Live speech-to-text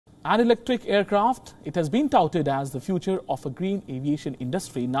An electric aircraft, it has been touted as the future of a green aviation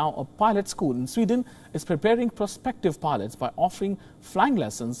industry. Now, a pilot school in Sweden is preparing prospective pilots by offering flying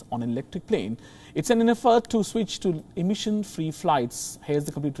lessons on an electric plane. It's an effort to switch to emission-free flights. Here's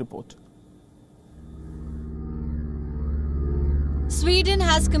the complete report. Sweden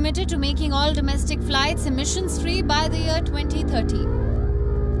has committed to making all domestic flights emissions-free by the year 2030.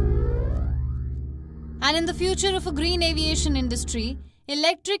 And in the future of a green aviation industry,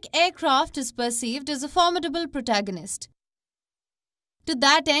 electric aircraft is perceived as a formidable protagonist. To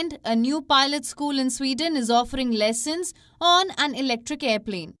that end, a new pilot school in Sweden is offering lessons on an electric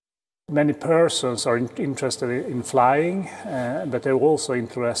airplane. Many persons are interested in flying, but they're also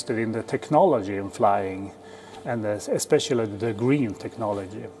interested in the technology in flying, and especially the green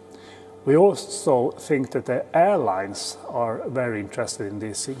technology. We also think that the airlines are very interested in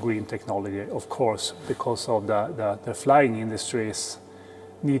this green technology, of course, because of the flying industries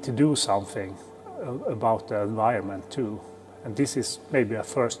need to do something about the environment too. And this is maybe a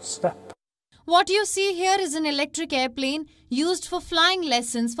first step. What you see here is an electric airplane used for flying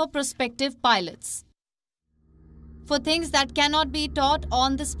lessons for prospective pilots. For things that cannot be taught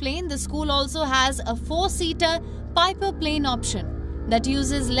on this plane, the school also has a 4-seater Piper plane option that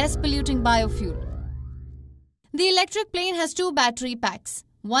uses less polluting biofuel. The electric plane has 2 battery packs,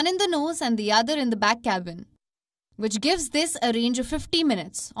 one in the nose and the other in the back cabin, which gives this a range of 50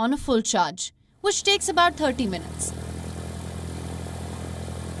 minutes on a full charge, which takes about 30 minutes.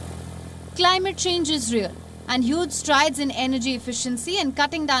 Climate change is real, and huge strides in energy efficiency and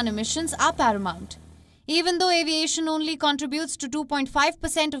cutting down emissions are paramount. Even though aviation only contributes to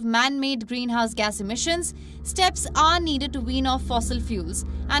 2.5% of man-made greenhouse gas emissions, steps are needed to wean off fossil fuels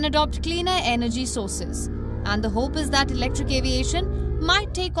and adopt cleaner energy sources. And the hope is that electric aviation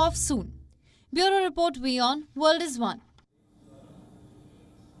might take off soon. Bureau Report WION, World is One.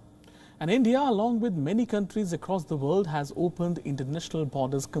 And India, along with many countries across the world, has opened international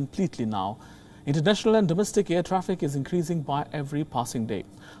borders completely now. International and domestic air traffic is increasing by every passing day.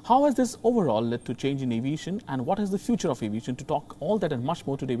 How has this overall led to change in aviation, and what is the future of aviation? To talk all that and much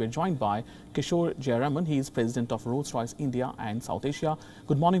more today, we're joined by Kishore Jayaraman. He is president of Rolls-Royce India and South Asia.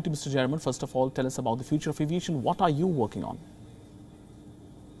 Good morning to Mr. Jayaraman. First of all, tell us about the future of aviation. What are you working on?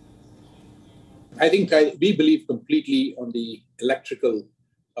 I think we believe completely on the electrical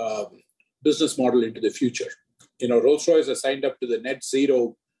business model into the future. Rolls-Royce has signed up to the net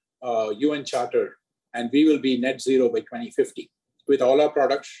zero UN Charter, and we will be net zero by 2050 with all our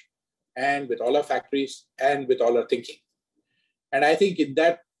products and with all our factories and with all our thinking. And I think in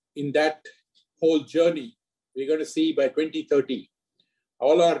that whole journey, we're going to see by 2030,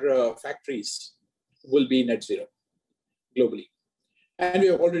 all our factories will be net zero globally. And we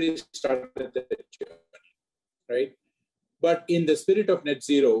have already started that journey, right? But in the spirit of net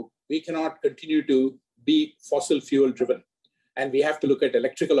zero, we cannot continue to be fossil fuel driven. And we have to look at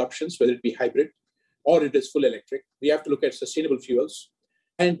electrical options, whether it be hybrid or it is full electric. We have to look at sustainable fuels.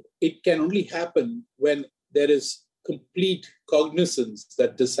 And it can only happen when there is complete cognizance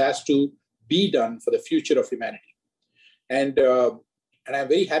that this has to be done for the future of humanity. And I'm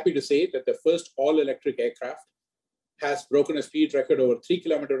very happy to say that the first all-electric aircraft has broken a speed record over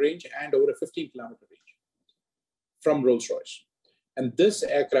 3-kilometer range and over a 15-kilometer range from Rolls-Royce. And this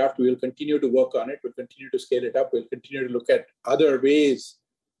aircraft, we will continue to work on it. We'll continue to scale it up. We'll continue to look at other ways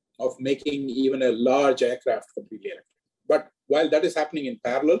of making even a large aircraft completely electric. But while that is happening in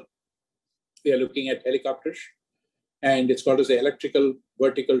parallel, we are looking at helicopters. And it's called as the electrical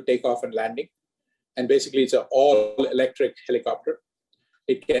vertical takeoff and landing. And basically, it's an all-electric helicopter.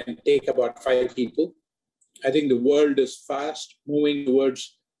 It can take about 5 people. I think the world is fast moving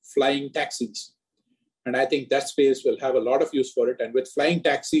towards flying taxis. And I think that space will have a lot of use for it. And with flying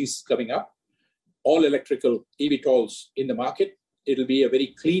taxis coming up, all electrical eVTOLs in the market, it'll be a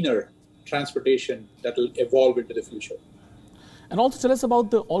very cleaner transportation that will evolve into the future. And also tell us about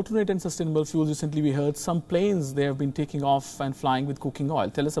the alternate and sustainable fuels. Recently, we heard some planes, they have been taking off and flying with cooking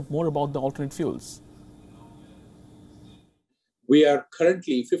oil. Tell us more about the alternate fuels. We are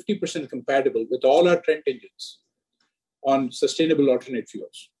currently 50% compatible with all our Trent engines on sustainable alternate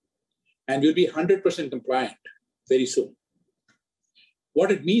fuels. And we'll be 100% compliant very soon.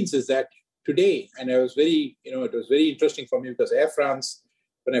 What it means is that today, and it was very interesting for me because Air France,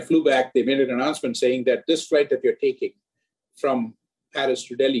 when I flew back, they made an announcement saying that this flight that you're taking from Paris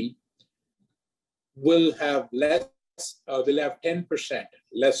to Delhi will have 10%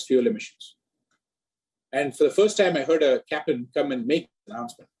 less fuel emissions. And for the first time, I heard a captain come and make an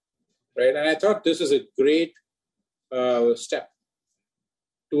announcement, right? And I thought this is a great step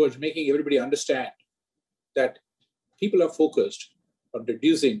towards making everybody understand that people are focused on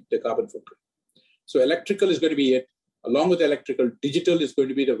reducing the carbon footprint. So electrical is going to be it. Along with electrical, digital is going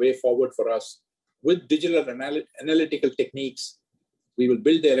to be the way forward for us. With digital analytical techniques, we will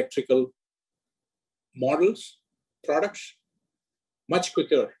build the electrical models, products, much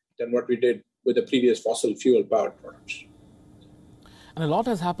quicker than what we did with the previous fossil fuel powered products. And a lot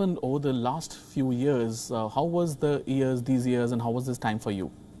has happened over the last few years. How was these years, and how was this time for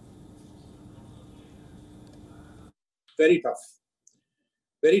you? Very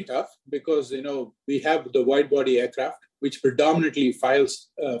tough because, we have the wide body aircraft, which predominantly flies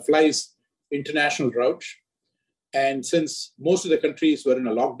international routes. And since most of the countries were in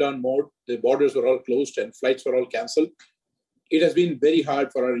a lockdown mode, the borders were all closed and flights were all canceled, it has been very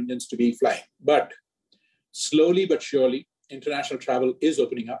hard for our engines to be flying. But slowly but surely, international travel is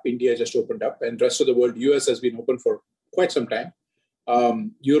opening up. India just opened up, and the rest of the world, US has been open for quite some time.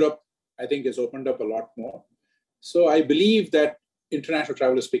 Europe, I think, has opened up a lot more. So I believe that international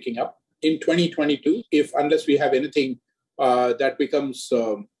travel is picking up. In 2022, unless we have anything that becomes,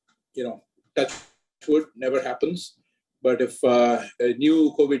 touch wood, never happens. But if a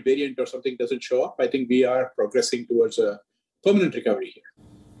new COVID variant or something doesn't show up, I think we are progressing towards a permanent recovery here.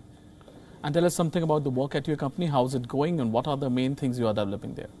 And tell us something about the work at your company. How's it going, and what are the main things you are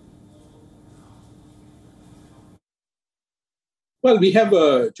developing there? Well, we have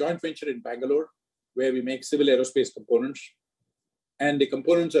a joint venture in Bangalore where we make civil aerospace components. And the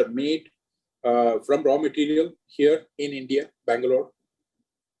components are made from raw material here in India, Bangalore,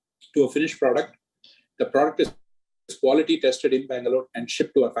 to a finished product. The product is quality tested in Bangalore and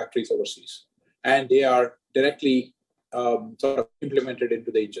shipped to our factories overseas. And they are directly sort of implemented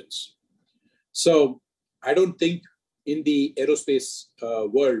into the engines. So I don't think in the aerospace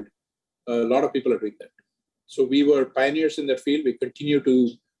world, a lot of people are doing that. So we were pioneers in that field. We continue to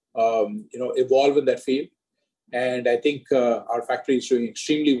evolve in that field. And I think our factory is doing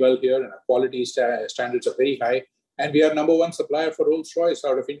extremely well here, and our quality standards are very high. And we are number one supplier for Rolls-Royce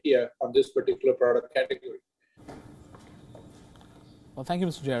out of India on this particular product category. Well, thank you,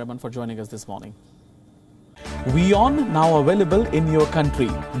 Mr. Jayaraman, for joining us this morning. WION now available in your country.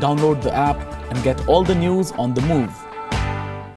 Download the app and get all the news on the move.